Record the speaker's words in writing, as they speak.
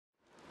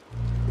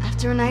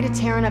After a night of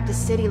tearing up the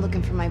city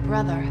looking for my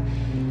brother,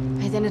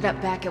 I'd ended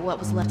up back at what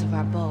was left of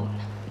our boat.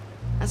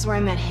 That's where I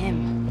met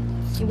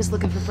him. He was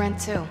looking for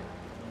Brent, too.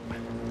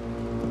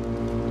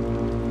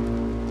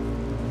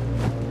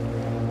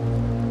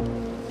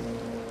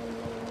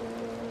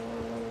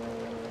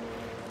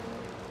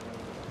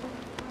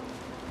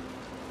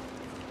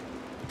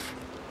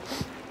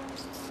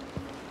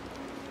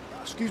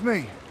 Excuse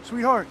me,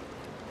 sweetheart.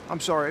 I'm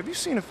sorry, have you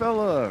seen a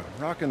fella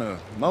rocking a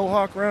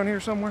mohawk around here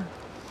somewhere?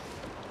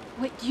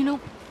 Wait, do you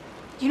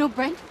know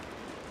Brent?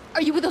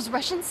 Are you with those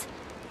Russians?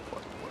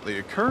 What, the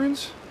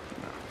occurrence?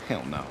 No,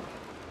 hell no.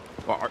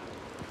 Well,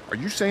 are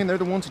you saying they're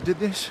the ones who did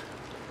this?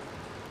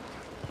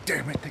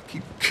 Damn it, they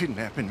keep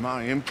kidnapping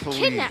my employees.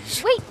 Kidnap?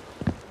 Wait!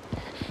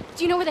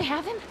 Do you know where they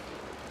have him?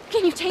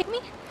 Can you take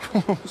me?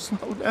 Oh,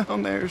 slow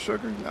down there,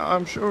 sugar. No,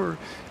 I'm sure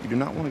you do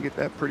not want to get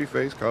that pretty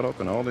face caught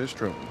up in all this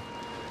trouble.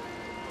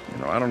 You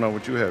know, I don't know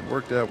what you had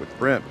worked out with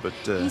Brent, but,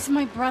 He's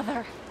my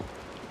brother.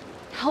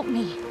 Help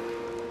me.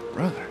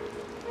 Brother?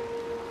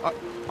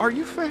 Are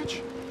you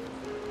Fetch?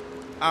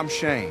 I'm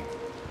Shane.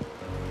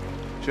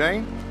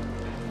 Shane?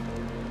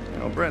 You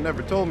know, Brent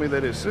never told me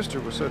that his sister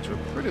was such a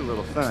pretty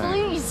little thing.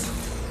 Please.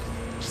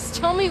 Just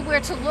tell me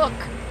where to look.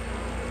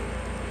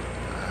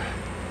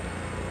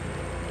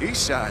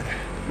 East side,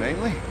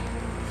 mainly.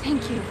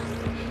 Thank you.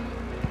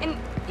 And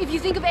if you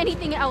think of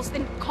anything else,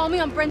 then call me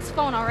on Brent's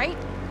phone, all right?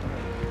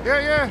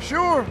 Yeah,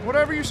 sure.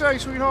 Whatever you say,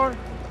 sweetheart.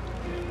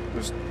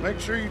 Just make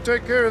sure you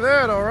take care of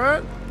that, all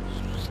right?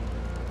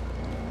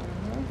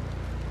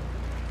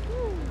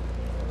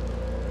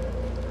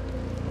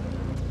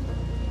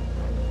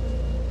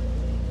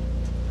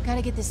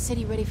 Gotta get this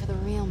city ready for the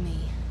real me.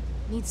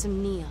 Need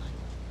some neon.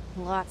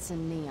 Lots of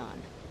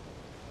neon.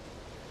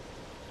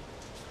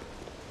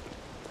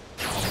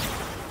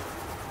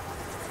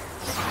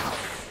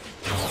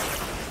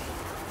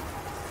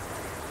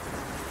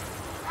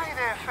 Hey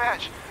there,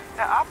 Fetch.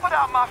 Now, I put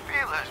out my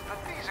feelers, but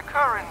these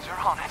occurrences are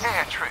on a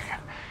hair trigger.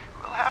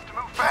 We'll have to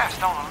move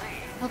fast on a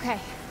lead. Okay,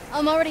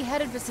 I'm already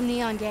headed for some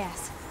neon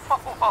gas.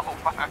 Whoa,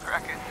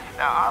 firecracker.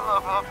 Now, I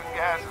love huffing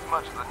gas as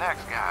much as the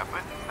next guy,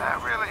 but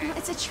that really...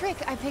 It's a trick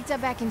I picked up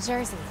back in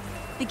Jersey.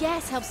 The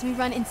gas helps me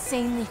run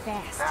insanely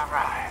fast. Is that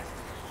right?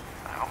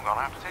 I'm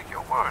gonna have to take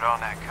your word on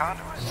that,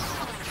 Conduit.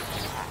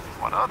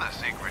 What other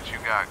secrets you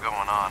got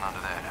going on under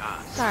that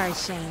hood? Sorry,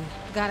 Shane.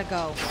 Gotta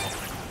go.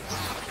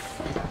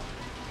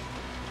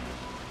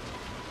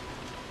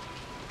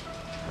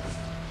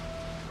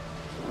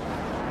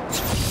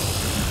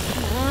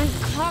 Come on,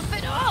 cough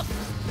it up!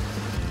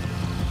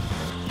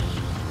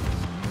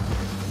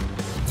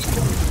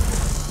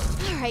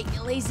 Alright,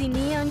 you lazy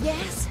neon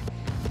gas.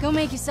 Go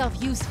make yourself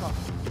useful.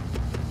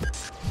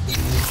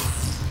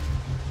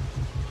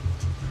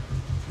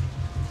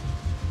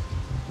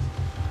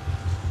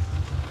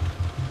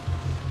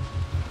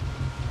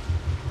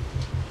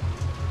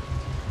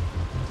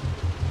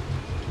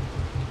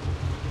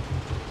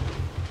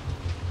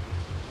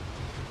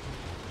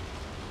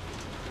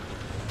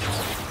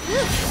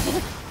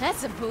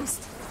 That's a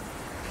boost.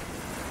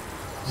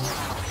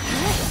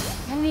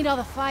 I need all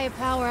the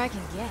firepower I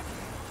can get.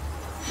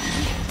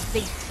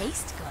 They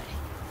taste good.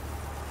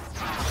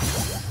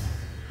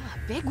 Ah,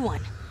 big one.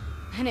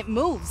 And it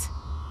moves.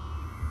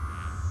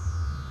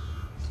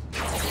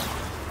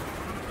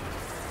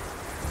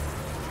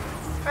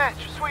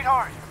 Fetch,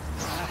 sweetheart.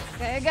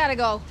 Okay, I gotta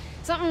go.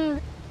 Something...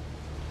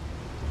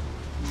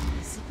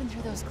 Zipping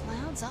through those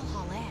clouds, I'll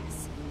haul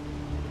ass.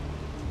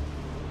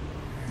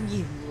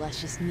 You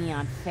luscious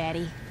neon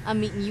fatty.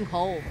 I'm eating you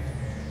whole.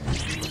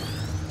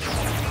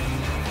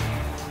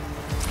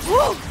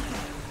 Woo!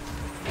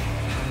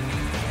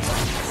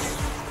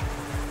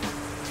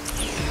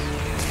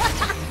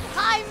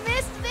 I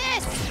missed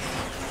this!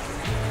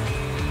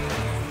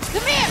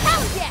 Come here!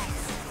 Hell yes!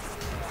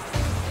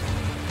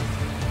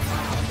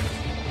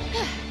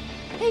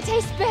 They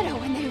taste better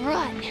when they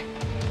run.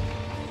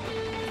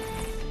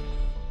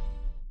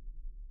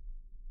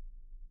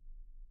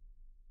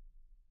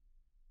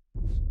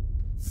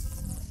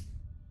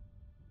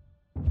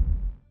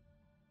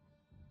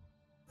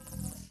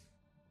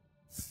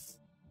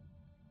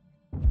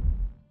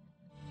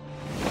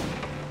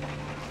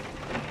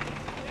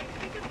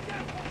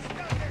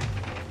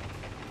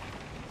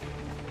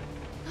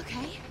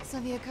 So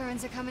the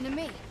occurrences are coming to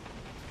me.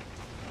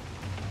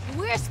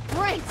 Where's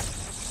Brent?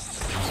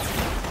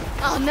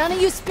 Oh, none of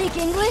you speak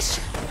English?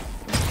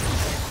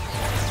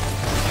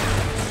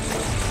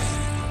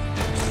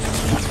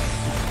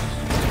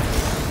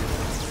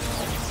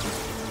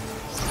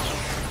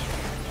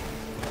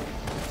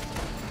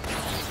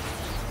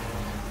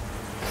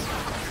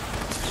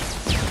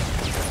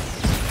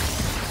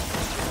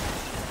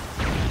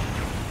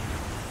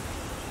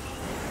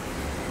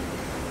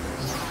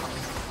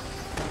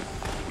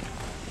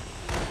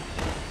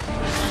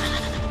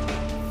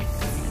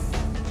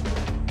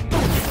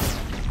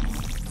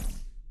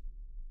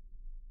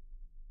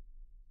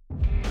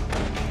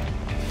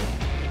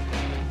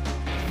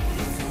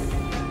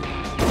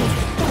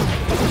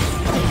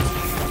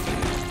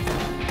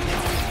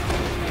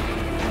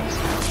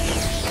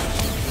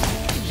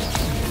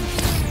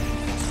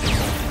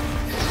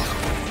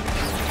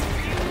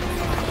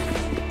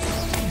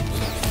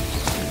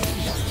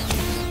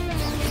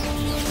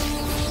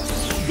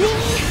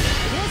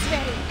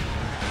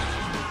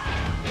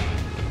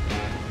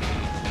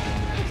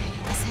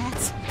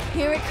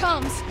 Here it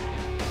comes.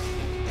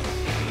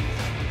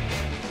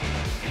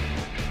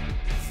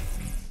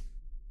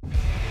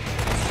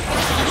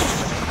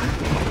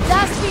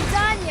 Das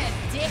Vidania,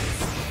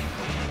 dicks!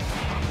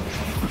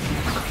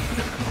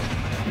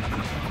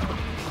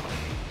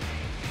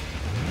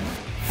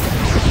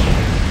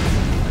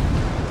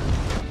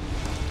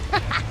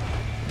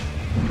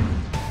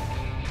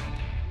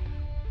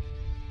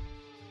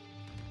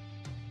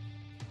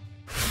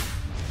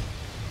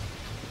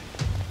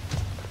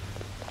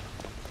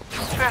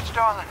 Fetch,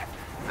 darling.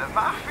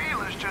 My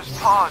feelers just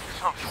pawed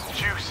something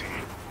juicy.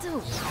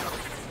 Dude.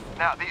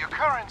 Now, the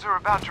Occurrens are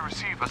about to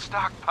receive a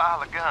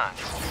stockpile of guns.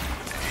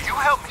 You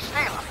help me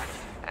steal them,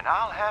 and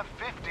I'll have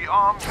 50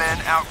 armed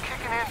men out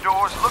kicking in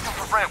doors looking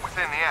for Brent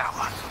within the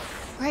hour.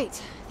 Great,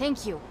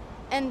 thank you.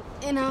 And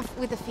enough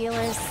with the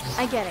feelers.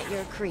 I get it,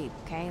 you're a creep,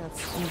 okay?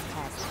 Let's move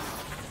past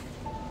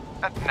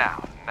it.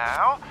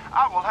 Now,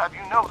 I will have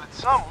you know that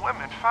some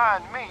women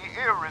find me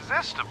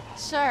irresistible.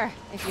 Sure,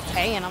 if you're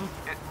paying them.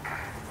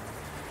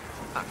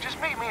 Look,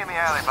 just meet me in the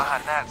alley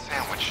behind that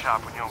sandwich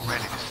shop when you're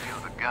ready to steal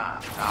the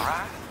guns, all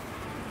right?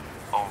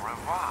 Au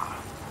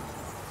revoir.